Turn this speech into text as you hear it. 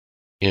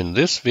In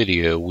this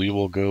video, we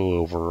will go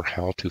over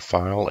how to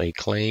file a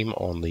claim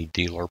on the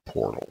dealer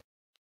portal.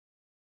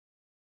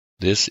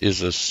 This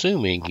is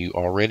assuming you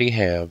already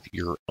have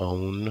your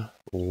own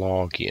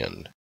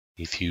login.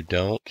 If you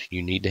don't,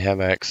 you need to have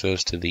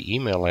access to the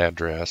email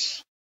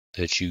address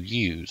that you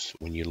use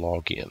when you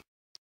log in.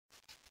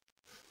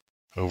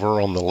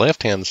 Over on the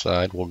left-hand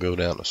side, we'll go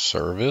down to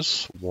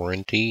Service,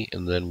 Warranty,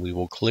 and then we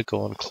will click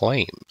on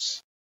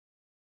Claims.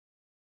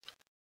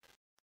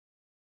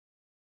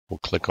 We'll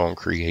click on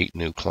Create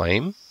New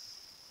Claim.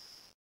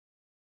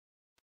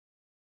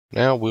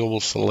 Now we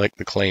will select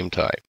the claim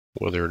type,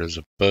 whether it is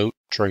a boat,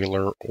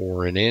 trailer,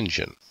 or an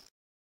engine.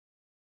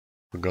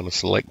 We're going to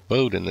select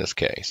boat in this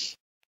case.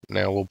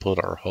 Now we'll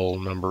put our hull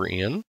number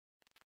in,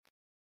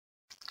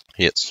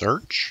 hit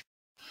search.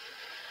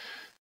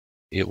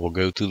 It will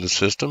go through the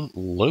system,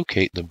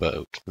 locate the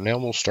boat. Now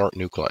we'll start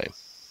new claim.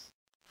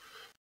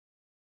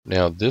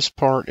 Now this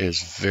part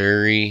is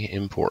very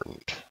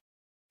important.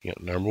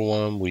 Number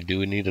one, we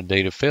do need a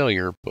date of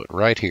failure, but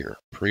right here,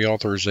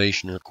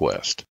 pre-authorization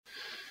request.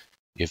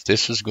 If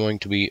this is going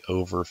to be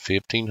over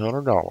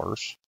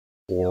 $1,500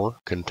 or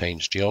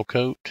contains gel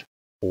coat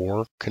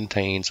or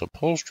contains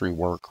upholstery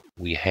work,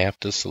 we have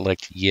to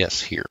select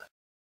yes here.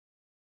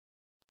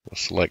 We'll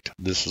select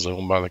this is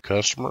owned by the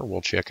customer.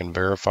 We'll check and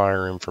verify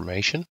our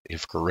information.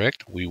 If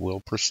correct, we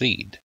will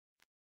proceed.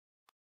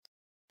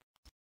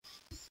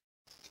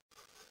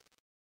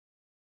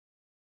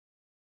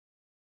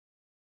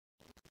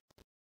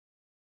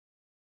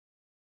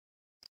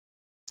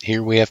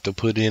 Here we have to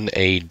put in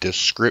a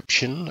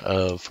description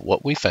of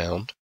what we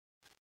found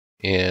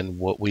and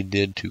what we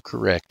did to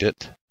correct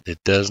it.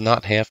 It does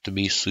not have to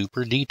be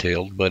super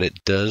detailed, but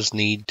it does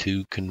need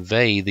to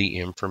convey the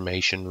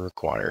information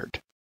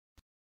required.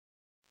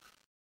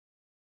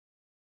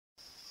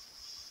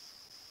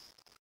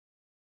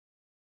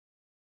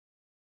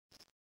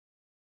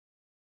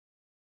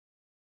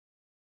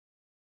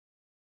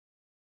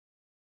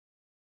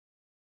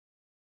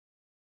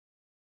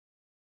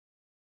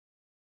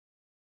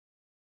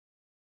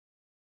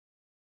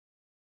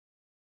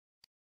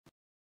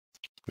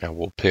 Now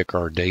we'll pick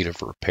our date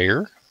of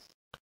repair.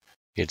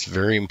 It's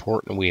very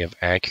important we have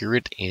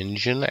accurate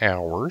engine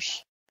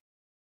hours.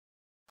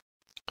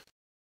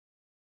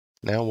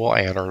 Now we'll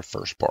add our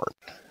first part.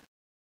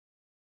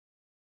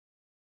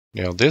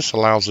 Now this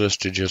allows us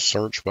to just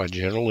search by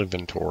general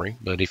inventory,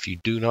 but if you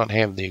do not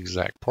have the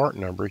exact part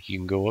number, you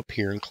can go up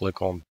here and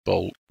click on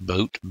boat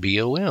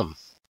BOM.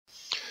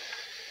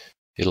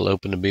 It'll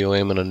open the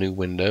BOM in a new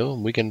window,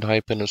 and we can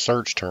type in a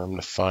search term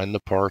to find the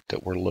part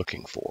that we're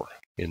looking for.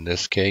 In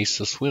this case,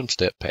 the swim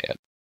step pad.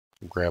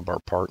 We'll grab our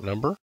part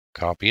number,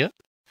 copy it,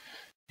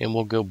 and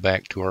we'll go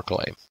back to our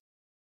claim.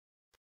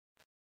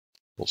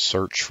 We'll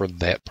search for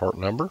that part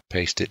number,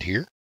 paste it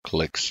here,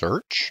 click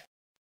search.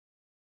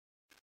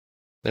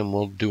 Then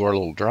we'll do our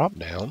little drop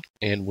down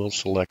and we'll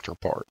select our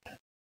part.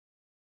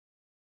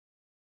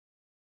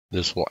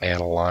 This will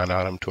add a line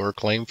item to our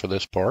claim for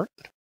this part.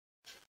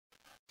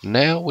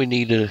 Now we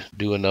need to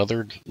do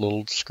another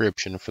little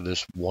description for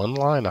this one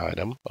line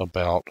item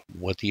about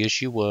what the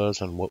issue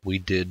was and what we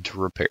did to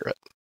repair it.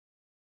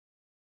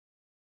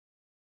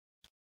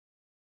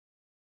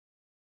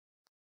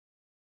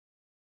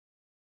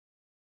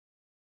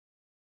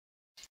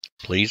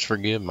 Please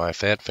forgive my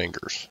fat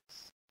fingers.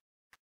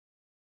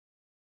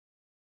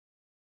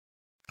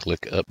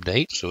 Click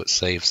update so it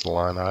saves the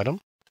line item.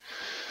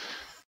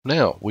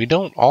 Now, we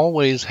don't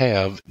always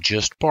have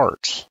just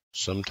parts.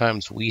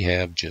 Sometimes we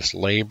have just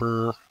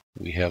labor,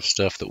 we have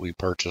stuff that we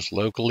purchase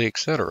locally,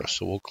 etc.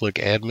 So we'll click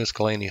add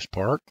miscellaneous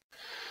part.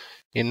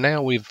 And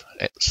now we've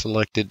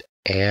selected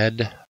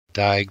add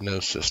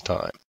diagnosis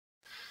time.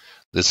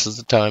 This is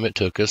the time it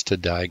took us to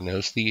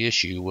diagnose the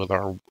issue with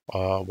our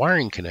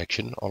wiring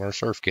connection on our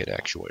surf kit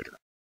actuator.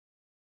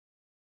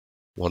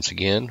 Once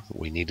again,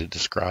 we need to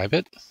describe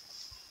it.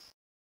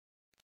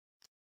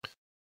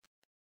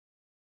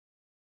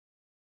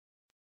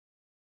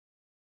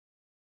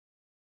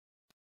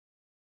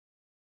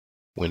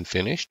 When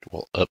finished,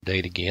 we'll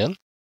update again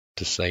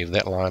to save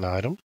that line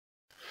item.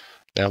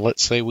 Now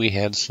let's say we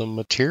had some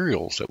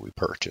materials that we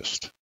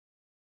purchased.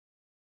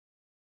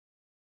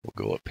 We'll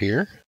go up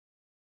here.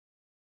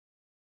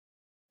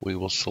 We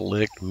will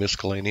select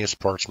miscellaneous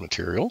parts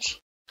materials.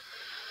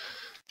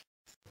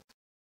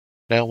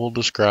 Now we'll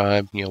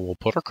describe, we'll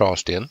put our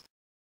cost in.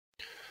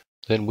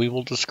 Then we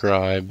will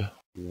describe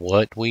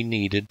what we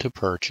needed to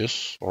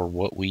purchase or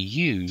what we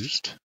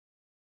used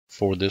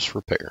for this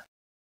repair.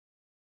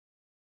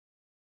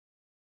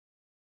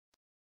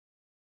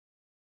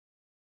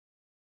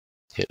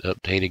 Hit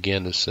update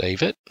again to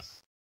save it.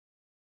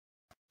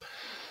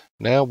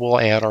 Now we'll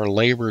add our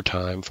labor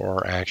time for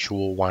our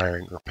actual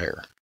wiring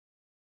repair.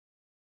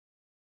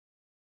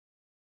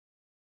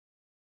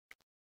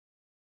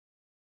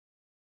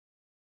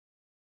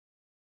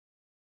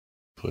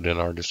 Put in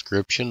our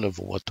description of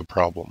what the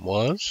problem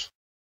was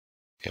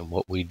and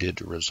what we did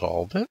to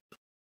resolve it.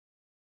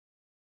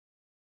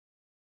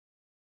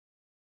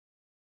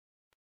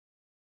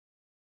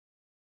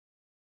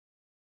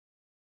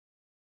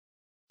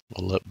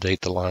 We'll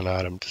update the line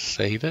item to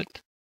save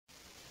it.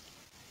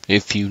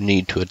 If you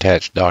need to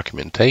attach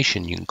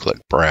documentation, you can click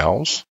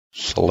Browse,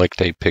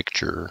 select a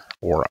picture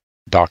or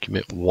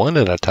document one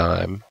at a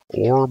time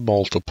or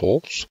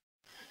multiples,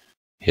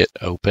 hit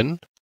Open,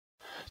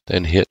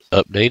 then hit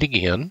Update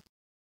again,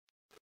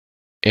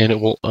 and it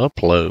will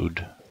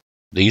upload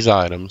these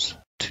items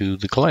to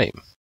the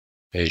claim.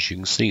 As you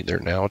can see, they're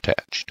now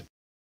attached.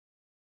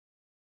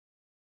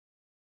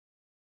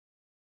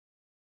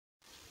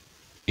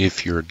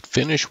 If you're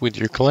finished with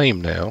your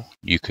claim now,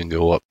 you can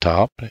go up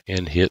top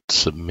and hit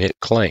Submit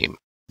Claim.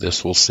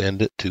 This will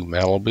send it to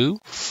Malibu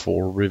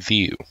for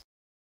review.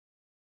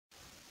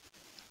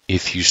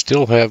 If you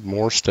still have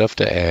more stuff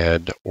to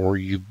add or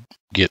you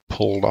get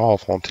pulled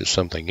off onto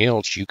something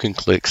else, you can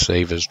click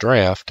Save as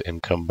Draft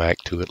and come back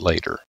to it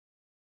later.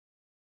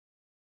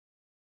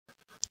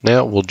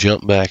 Now we'll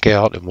jump back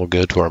out and we'll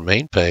go to our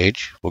main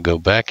page. We'll go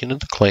back into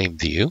the claim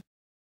view.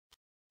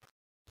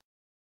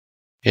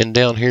 And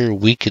down here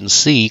we can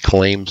see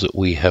claims that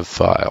we have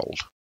filed.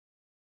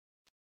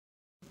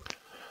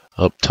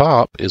 Up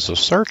top is a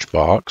search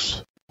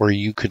box where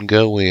you can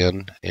go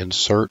in and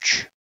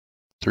search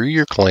through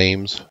your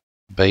claims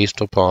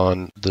based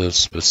upon the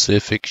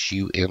specifics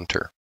you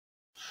enter.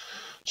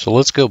 So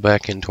let's go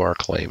back into our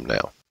claim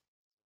now.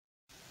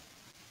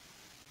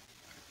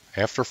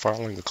 After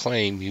filing the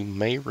claim, you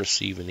may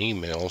receive an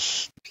email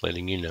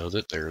letting you know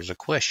that there is a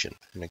question.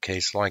 In a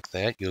case like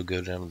that, you'll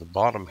go down to the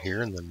bottom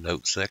here in the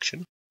note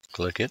section,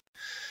 click it.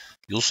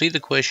 You'll see the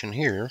question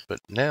here, but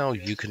now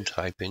you can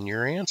type in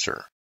your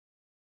answer.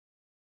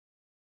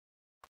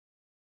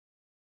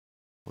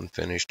 When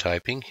finished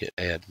typing, hit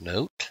Add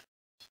Note.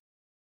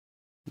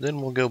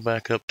 Then we'll go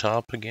back up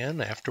top again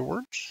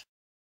afterwards,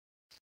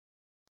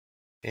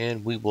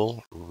 and we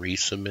will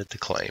resubmit the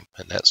claim,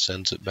 and that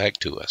sends it back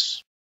to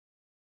us.